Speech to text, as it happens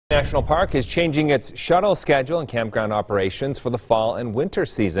National Park is changing its shuttle schedule and campground operations for the fall and winter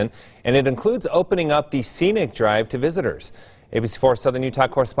season, and it includes opening up the scenic drive to visitors. ABC4 Southern Utah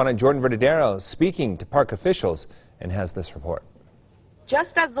correspondent Jordan Verdadero speaking to park officials and has this report.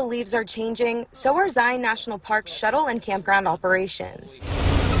 Just as the leaves are changing, so are Zion National Park's shuttle and campground operations.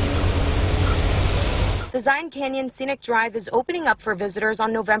 The Zion Canyon Scenic Drive is opening up for visitors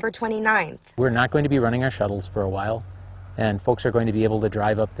on November 29th. We're not going to be running our shuttles for a while, and folks are going to be able to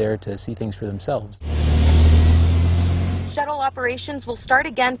drive up there to see things for themselves. Shuttle operations will start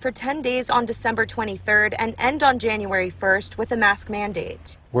again for 10 days on December 23rd and end on January 1st with a mask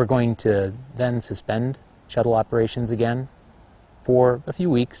mandate. We're going to then suspend shuttle operations again for a few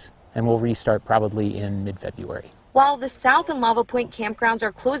weeks, and we'll restart probably in mid-February. While the South and Lava Point campgrounds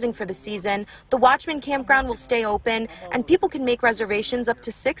are closing for the season, the Watchman campground will stay open, and people can make reservations up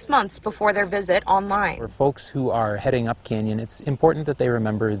to 6 months before their visit online. For folks who are heading up Canyon, it's important that they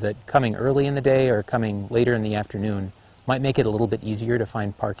remember that coming early in the day or coming later in the afternoon might make it a little bit easier to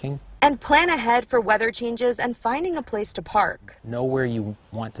find parking. And plan ahead for weather changes and finding a place to park. Know where you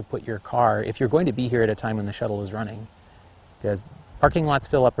want to put your car if you're going to be here at a time when the shuttle is running, because parking lots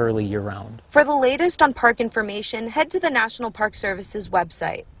fill up early year-round. For the latest on park information, head to the National Park Service's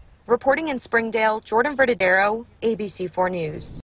website. Reporting in Springdale, Jordan Verdadero, ABC4 News.